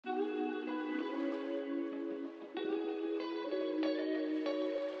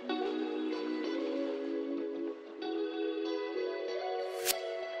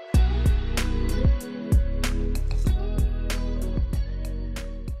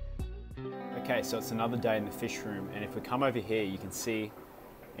Okay, so it's another day in the fish room, and if we come over here, you can see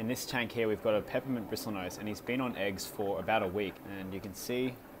in this tank here we've got a peppermint bristlenose, and he's been on eggs for about a week, and you can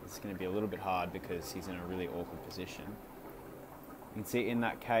see it's going to be a little bit hard because he's in a really awkward position. You can see in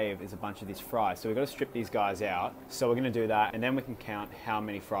that cave is a bunch of these fry, so we've got to strip these guys out. So we're going to do that, and then we can count how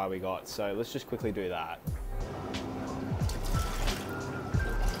many fry we got. So let's just quickly do that.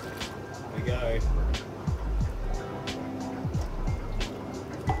 Here we go.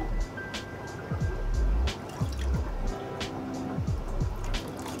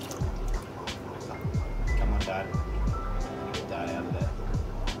 Come on, Dad. Get Dad out of there.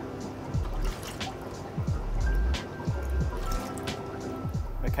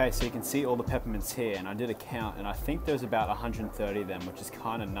 Okay, so you can see all the peppermints here, and I did a count, and I think there's about 130 of them, which is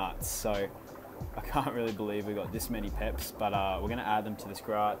kind of nuts. So I can't really believe we got this many peps, but we're going to add them to this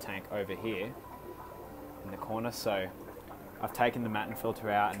grow out tank over here in the corner. So I've taken the matin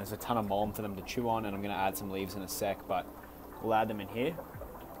filter out, and there's a ton of mulm for them to chew on, and I'm going to add some leaves in a sec, but we'll add them in here,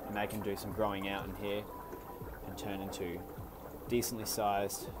 and they can do some growing out in here and turn into decently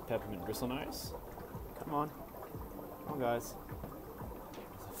sized peppermint bristlenose. Come on guys.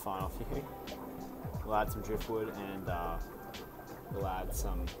 Fine off here. We'll add some driftwood, and we'll add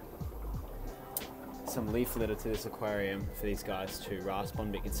some leaf litter to this aquarium for these guys to rasp on,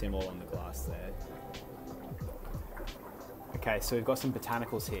 but you can see them all on the glass there. Okay, so we've got some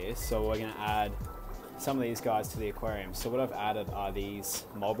botanicals here, so we're going to add some of these guys to the aquarium. So what I've added are these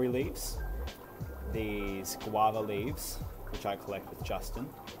mulberry leaves, these guava leaves, which I collect with Justin,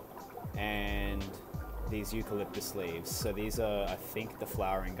 and these eucalyptus leaves. So these are, I think, the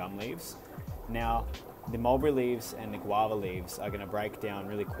flowering gum leaves. Now, the mulberry leaves and the guava leaves are going to break down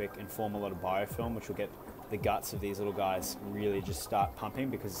really quick and form a lot of biofilm, which will get the guts of these little guys really just start pumping,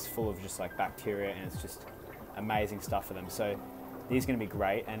 because it's full of just like bacteria, and it's just amazing stuff for them. So these are going to be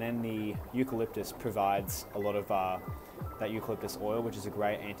great. And then the eucalyptus provides a lot of that eucalyptus oil, which is a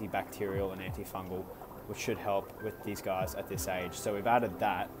great antibacterial and antifungal, which should help with these guys at this age. So we've added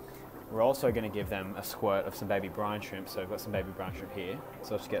that. We're also going to give them a squirt of some baby brine shrimp. So I've got some baby brine shrimp here.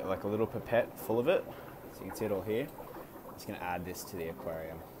 So I'll just get like a little pipette full of it. So you can see it all here. I'm just going to add this to the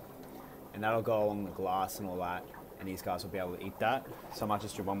aquarium. And that'll go along the glass and all that. And these guys will be able to eat that. So I might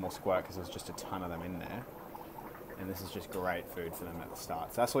just do one more squirt because there's just a ton of them in there. And this is just great food for them at the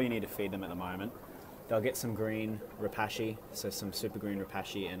start. So that's all you need to feed them at the moment. They'll get some green rapashi, so some super green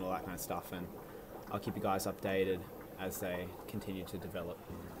rapashi and all that kind of stuff. And I'll keep you guys updated as they continue to develop.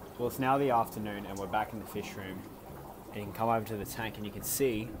 Well, it's now the afternoon and we're back in the fish room, and you can come over to the tank and you can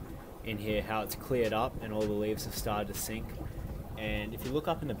see in here how it's cleared up and all the leaves have started to sink. And if you look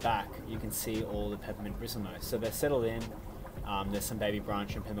up in the back, you can see all the peppermint bristlenose. So they're settled in, there's some baby brine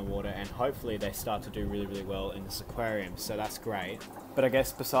shrimp in the water, and hopefully they start to do really, really well in this aquarium, so that's great. But I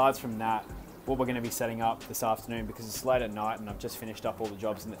guess besides from that, what we're going to be setting up this afternoon, because it's late at night and I've just finished up all the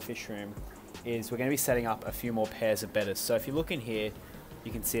jobs in the fish room, is we're going to be setting up a few more pairs of bettas. So if you look in here,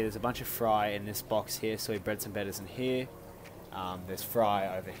 you can see there's a bunch of fry in this box here, so we bred some bettas in here. There's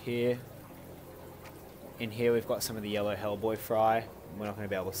fry over here. In here we've got some of the yellow hellboy fry. We're not going to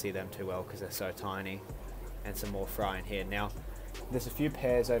be able to see them too well because they're so tiny. And some more fry in here. Now, there's a few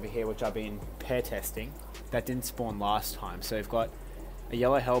pairs over here which I've been pair testing that didn't spawn last time. So we've got a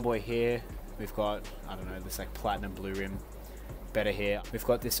yellow hellboy here. We've got, I don't know, this like platinum blue rim betta here. We've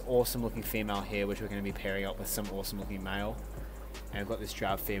got this awesome looking female here, which we're going to be pairing up with some awesome looking male. And we've got this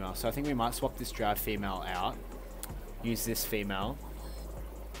drab female. So I think we might swap this drab female out, use this female.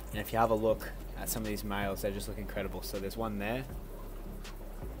 And if you have a look at some of these males, they just look incredible. So there's one there,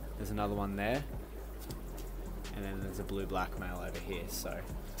 there's another one there, and then there's a blue-black male over here. So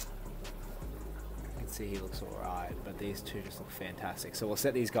you can see he looks alright, but these two just look fantastic. So we'll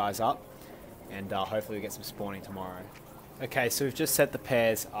set these guys up, and hopefully we get some spawning tomorrow. Okay, so we've just set the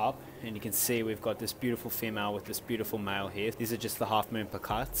pairs up, and you can see we've got this beautiful female with this beautiful male here. These are just the half moon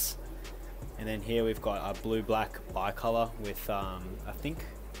placottes. And then here we've got a blue-black bicolor with, I think,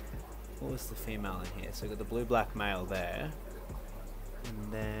 what was the female in here? So we've got the blue-black male there.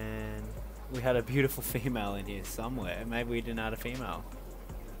 And then we had a beautiful female in here somewhere. Maybe we didn't add a female.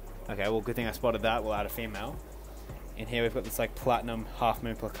 Okay, well, good thing I spotted that. We'll add a female. In here we've got this like platinum half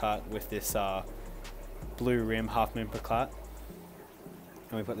moon placate with this blue rim half moon placate.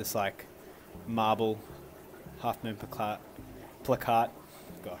 And we've got this like marble half moon placate.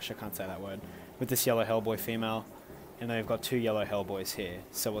 Gosh, I can't say that word. With this yellow hellboy female. And then we've got two yellow hellboys here.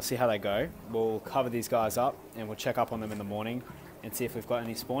 So we'll see how they go. We'll cover these guys up and we'll check up on them in the morning and see if we've got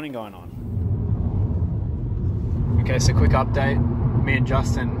any spawning going on. Okay, so quick update. Me and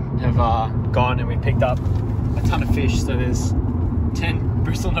Justin have gone and we picked up a ton of fish. So there's 10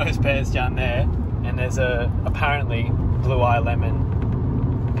 bristlenose bristlenose pairs down there, and there's a apparently blue-eye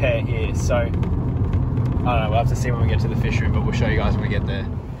lemon pair here. So I don't know, we'll have to see when we get to the fish room, but we'll show you guys when we get there.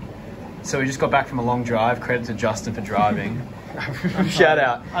 So we just got back from a long drive. Credit to Justin for driving. Shout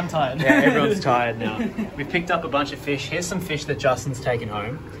out. I'm tired. Yeah, everyone's tired now. We've picked up a bunch of fish. Here's some fish that Justin's taken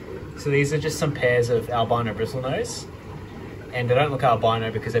home. So these are just some pairs of albino bristlenose. And they don't look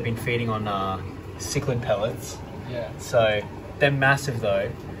albino because they've been feeding on cichlid pellets. Yeah. So they're massive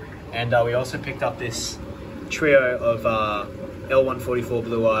though. And we also picked up this trio of L144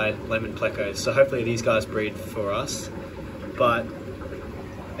 blue-eyed lemon plecos. So hopefully these guys breed for us. But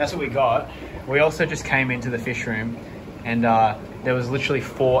that's what we got. We also just came into the fish room and there was literally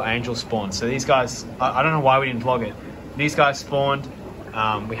 4 angel spawns. So these guys, I don't know why we didn't vlog it. These guys spawned.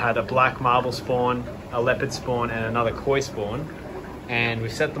 We had a black marble spawn, a leopard spawn, and another koi spawn. And we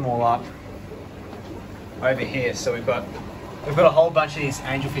set them all up over here. So we've got a whole bunch of these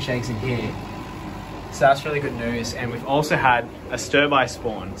angelfish eggs in here. So that's really good news. And we've also had a stir-by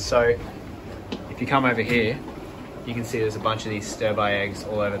spawn. So if you come over here, you can see there's a bunch of these stir-by eggs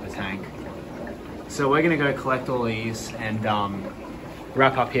all over the tank. So we're gonna go collect all these and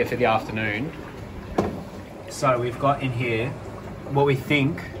wrap up here for the afternoon. So we've got in here what we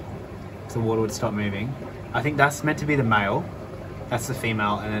think, if the water would stop moving, I think that's meant to be the male. That's the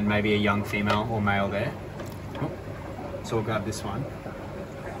female, and then maybe a young female or male there. So we'll grab this one.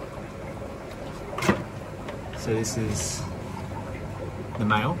 So this is the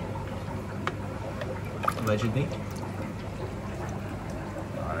male, allegedly.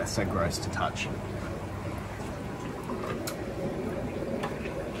 Oh, that's so gross to touch.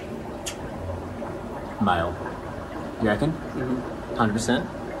 Male. You reckon? 100%?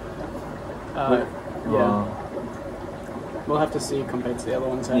 Yeah. We'll have to see compared to the other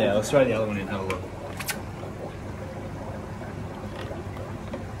ones. Yeah, let's throw the other one in, have a look.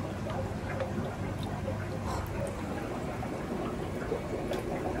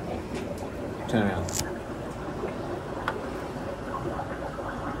 Turn around.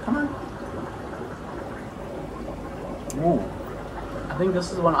 Come on. Ooh. I think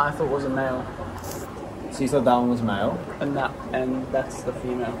this is the one I thought was a male. So you thought that one was male? And that's the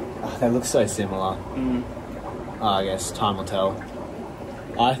female. Oh, they look so similar. Oh, I guess time will tell.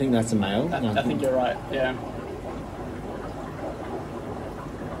 I think that's a male. I think you're right, yeah.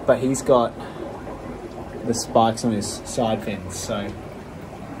 But he's got the spikes on his side fins, so...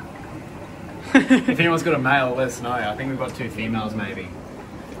 If anyone's got a male, let us know. I think we've got 2 females maybe.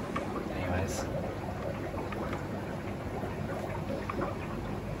 Anyways.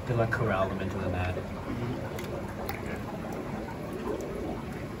 They like corral them into the net.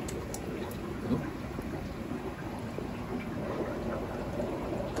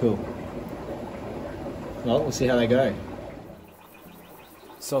 Cool. Well, we'll see how they go.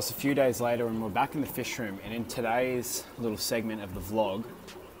 So it's a few days later and we're back in the fish room, and in today's little segment of the vlog,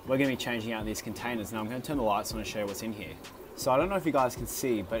 we're going to be changing out these containers. Now I'm going to turn the lights on and show you what's in here. So I don't know if you guys can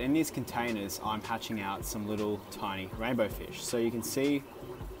see, but in these containers I'm hatching out some little tiny rainbow fish. So you can see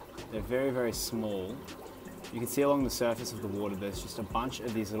they're very, very small. You can see along the surface of the water there's just a bunch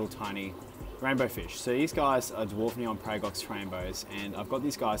of these little tiny rainbow fish. So these guys are dwarf neon pragox rainbows, and I've got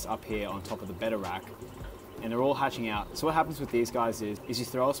these guys up here on top of the betta rack, and they're all hatching out. So what happens with these guys is you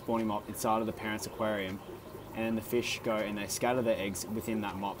throw a spawning mop inside of the parent's aquarium, and then the fish go and they scatter their eggs within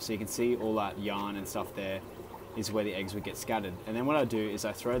that mop. So you can see all that yarn and stuff there is where the eggs would get scattered. And then what I do is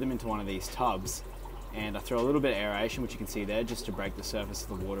I throw them into one of these tubs, and I throw a little bit of aeration, which you can see there, just to break the surface of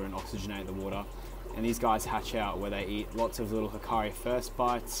the water and oxygenate the water. And these guys hatch out where they eat lots of little Hikari first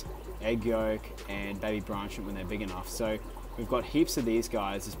bites, egg yolk, and baby brine shrimp when they're big enough. So we've got heaps of these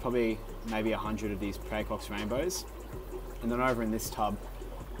guys. There's probably maybe 100 of these pragox rainbows. And then over in this tub,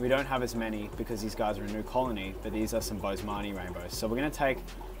 we don't have as many because these guys are a new colony, but these are some Bosemani rainbows. So we're going to take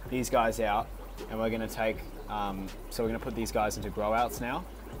these guys out, and we're going to take, so we're going to put these guys into grow outs now.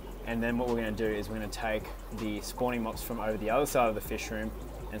 And then what we're going to do is we're going to take the spawning mops from over the other side of the fish room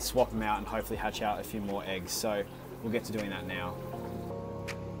and swap them out and hopefully hatch out a few more eggs. So we'll get to doing that now.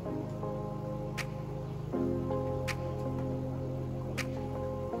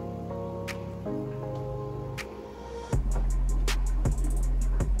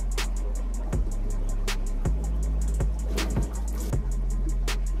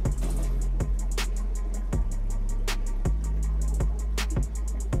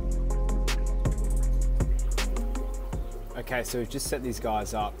 Okay, so we've just set these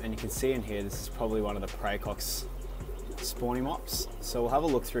guys up, and you can see in here, this is probably one of the pragox spawning mops. So we'll have a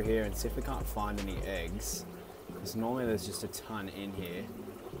look through here and see if we can't find any eggs, because normally there's just a ton in here.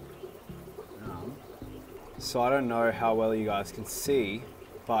 So I don't know how well you guys can see,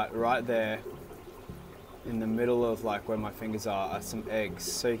 but right there in the middle of like where my fingers are some eggs.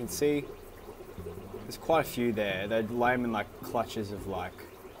 So you can see there's quite a few there. They lay them in like clutches of like,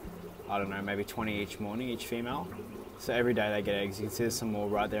 I don't know, maybe 20 each morning, each female. So every day they get eggs. You can see there's some more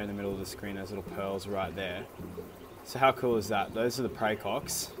right there in the middle of the screen, those little pearls right there. So how cool is that? Those are the prey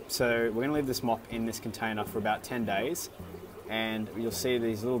cocks. So we're gonna leave this mop in this container for about 10 days and you'll see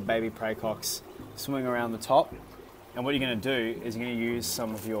these little baby prey cocks swimming around the top. And what you're gonna do is you're gonna use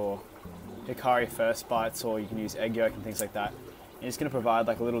some of your Hikari first bites, or you can use egg yolk and things like that. And it's gonna provide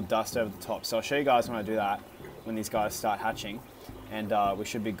like a little dust over the top. So I'll show you guys when I do that, when these guys start hatching, and we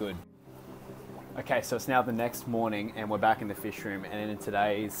should be good. Okay, so it's now the next morning and we're back in the fish room, and in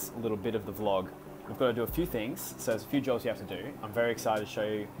today's little bit of the vlog, we've got to do a few things. So there's a few jobs you have to do. I'm very excited to show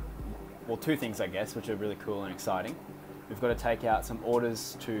you, well, two things I guess, which are really cool and exciting. We've got to take out some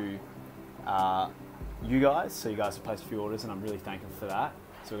orders to you guys, so you guys have placed a few orders and I'm really thankful for that.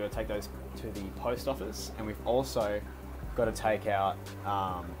 So we're going to take those to the post office, and we've also got to take out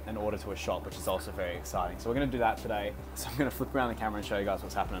an order to a shop, which is also very exciting. So we're going to do that today. So I'm going to flip around the camera and show you guys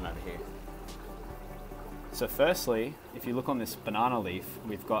what's happening over here. So firstly, if you look on this banana leaf,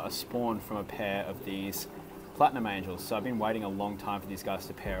 we've got a spawn from a pair of these platinum angels. So I've been waiting a long time for these guys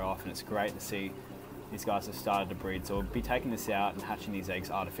to pair off, and it's great to see these guys have started to breed. So we'll be taking this out and hatching these eggs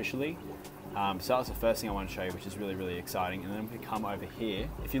artificially. So that was the first thing I want to show you, which is really, really exciting. And then if we come over here,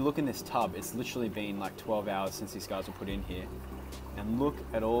 if you look in this tub, it's literally been like 12 hours since these guys were put in here. And look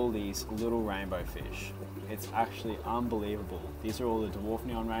at all these little rainbow fish. It's actually unbelievable. These are all the dwarf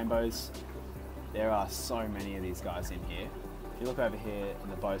neon rainbows. There are so many of these guys in here. If you look over here in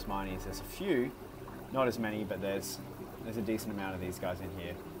the Bozemanese, there's a few, not as many, but there's a decent amount of these guys in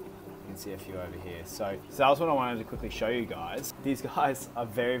here. You can see a few over here. So that was what I wanted to quickly show you guys. These guys are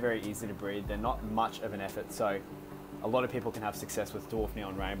very, very easy to breed. They're not much of an effort. So a lot of people can have success with dwarf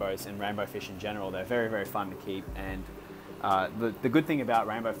neon rainbows and rainbow fish in general. They're very, very fun to keep. And the good thing about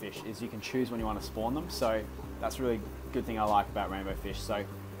rainbow fish is you can choose when you want to spawn them. So that's a really good thing I like about rainbow fish. So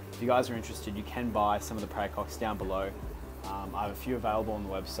if you guys are interested, you can buy some of the prey cocks down below. I have a few available on the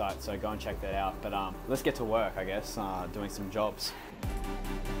website, so go and check that out. But let's get to work, I guess, doing some jobs.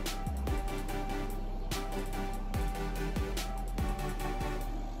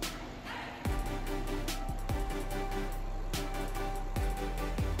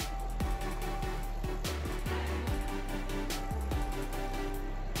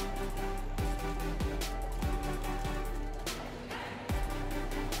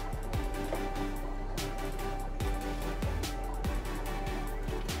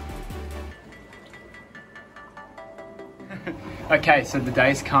 Okay, so the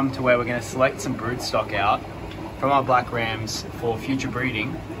day's come to where we're going to select some brood stock out from our black rams for future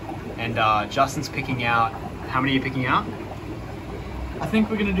breeding, and Justin's picking out, how many are you picking out? I think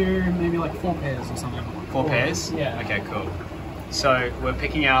we're going to do maybe like 4 pairs or something. 4 pairs? Yeah. Okay, cool. So we're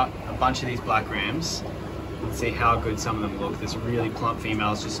picking out a bunch of these black rams. Let's see how good some of them look. There's really plump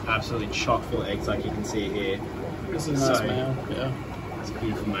females, just absolutely chock full of eggs like you can see here. This is a nice male, yeah. There's a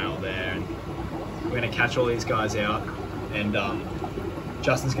beautiful male there. And we're going to catch all these guys out, and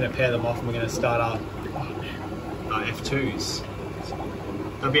Justin's going to pair them off, and we're going to start our F2s.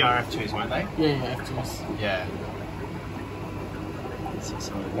 They'll be our F2s, won't they? Yeah, F2s. Yeah. Let's see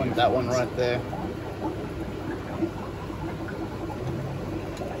some of the Like that one right there.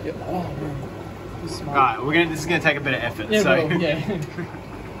 Yep. Oh, man. Right, this is going to take a bit of effort. Yeah, so, yeah.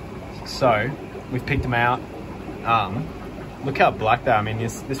 So, we've picked them out. Look how black they are. I mean,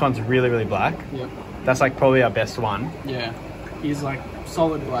 this one's really, really black. Yep. That's like probably our best one. Yeah. He's like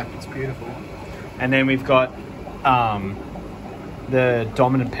solid black. It's beautiful. And then we've got the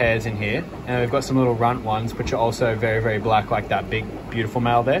dominant pairs in here, and we've got some little runt ones which are also very, very black, like that big, beautiful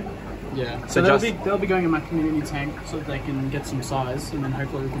male there. Yeah. So they'll be going in my community tank so that they can get some size, and then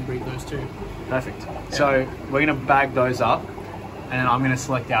hopefully we can breed those too. Perfect. Yeah. So we're gonna bag those up, and I'm gonna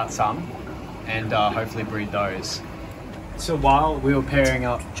select out some, and hopefully breed those. So while we were pairing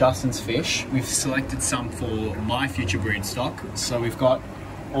up Justin's fish, we've selected some for my future breed stock. So we've got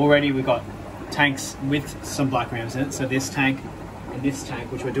tanks with some black rams in it. So this tank and this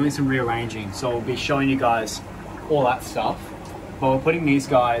tank, which we're doing some rearranging. So we'll be showing you guys all that stuff. But we're putting these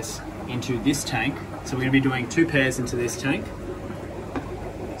guys into this tank. So we're gonna be doing 2 pairs into this tank.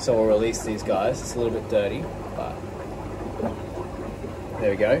 So we'll release these guys. It's a little bit dirty, but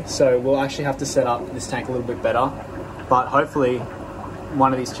there we go. So we'll actually have to set up this tank a little bit better. But hopefully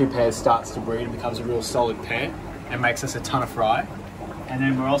one of these 2 pairs starts to breed and becomes a real solid pair and makes us a ton of fry. And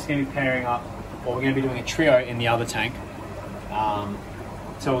then we're also going to be pairing up, or we're going to be doing a trio in the other tank.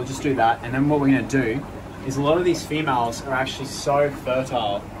 So we'll just do that. And then what we're going to do is a lot of these females are actually so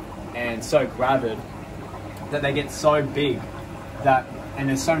fertile and so gravid that they get so big that, and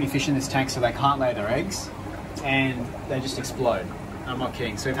there's so many fish in this tank, so they can't lay their eggs and they just explode. I'm not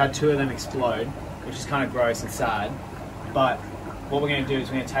kidding. So we've had 2 of them explode, which is kind of gross and sad. But what we're going to do is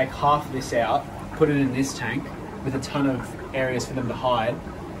we're going to take half of this out, put it in this tank with a ton of areas for them to hide,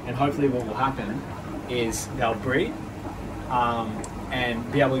 and hopefully what will happen is they'll breed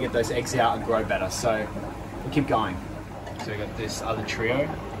and be able to get those eggs out and grow better. So we'll keep going. So we've got this other trio,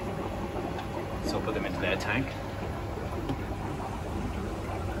 so I'll put them into their tank.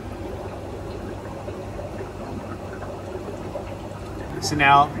 So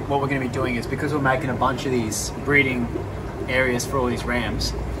now what we're going to be doing is, because we're making a bunch of these breeding areas for all these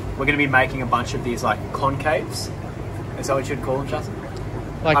rams, we're going to be making a bunch of these like concaves. Is that what you'd call them, Justin?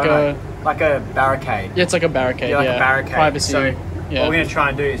 Like a barricade. Yeah, it's like a barricade. Yeah, like a barricade. Privacy. So what we're going to try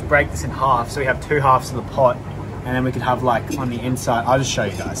and do is break this in half, so we have 2 halves of the pot, and then we could have like on the inside. I'll just show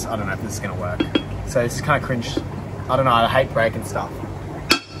you guys. I don't know if this is going to work. So it's kind of cringe. I don't know. I hate breaking stuff.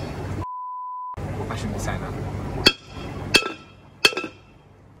 I shouldn't be saying that.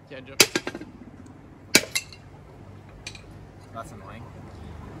 That's annoying.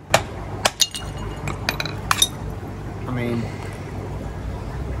 I mean,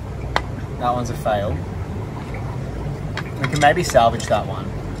 that one's a fail. We can maybe salvage that one.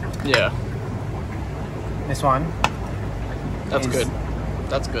 Yeah. This one. That's good.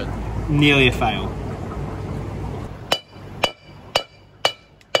 That's good. Nearly a fail.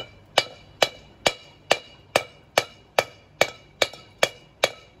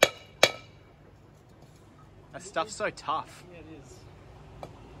 That stuff's so tough. Yeah, it is.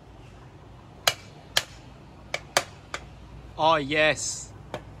 Oh, yes.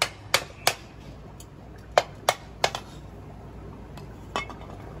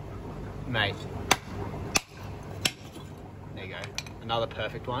 Mate. There you go. Another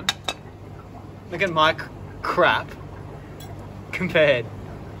perfect one. Look at my crap compared.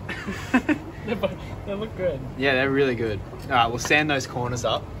 They look good. Yeah, they're really good. Alright, we'll sand those corners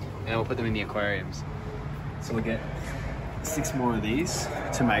up and we'll put them in the aquariums. So we'll get 6 more of these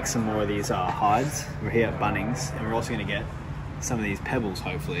to make some more of these hides. We're here at Bunnings, and we're also going to get some of these pebbles,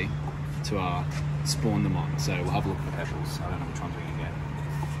 hopefully, to spawn them on. So we'll have a look at the pebbles. I don't know which ones we're going to get.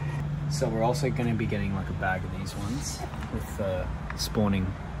 So we're also going to be getting like a bag of these ones with spawning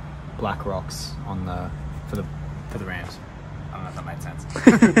black rocks on for the rams. I don't know if that made sense. So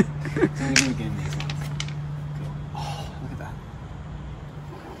we're going to be getting these ones. Cool. Oh, look at that.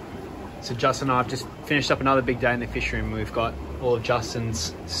 So Justin and I have just finished up another big day in the fish room. We've got all of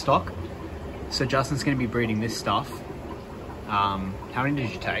Justin's stock. So Justin's going to be breeding this stuff. How many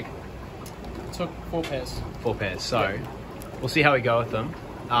did you take? I took 4 pairs. 4 pairs. So yeah. We'll see how we go with them.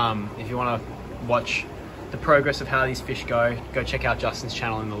 If you want to watch the progress of how these fish go check out Justin's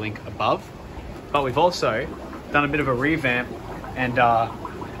channel in the link above. But we've also done a bit of a revamp, and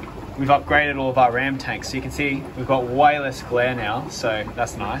we've upgraded all of our ram tanks. So you can see we've got way less glare now, so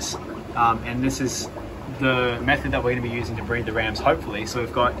that's nice. And this is the method that we're going to be using to breed the rams, hopefully. So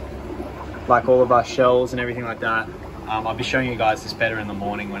we've got like all of our shells and everything like that. I'll be showing you guys this better in the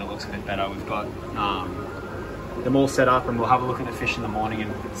morning when it looks a bit better. We've got them all set up, and we'll have a look at the fish in the morning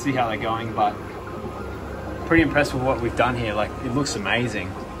and see how they're going. But pretty impressed with what we've done here. Like, it looks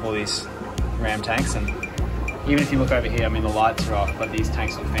amazing, all these ram tanks. And even if you look over here, I mean, the lights are off, but these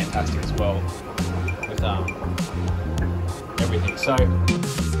tanks look fantastic as well with everything. So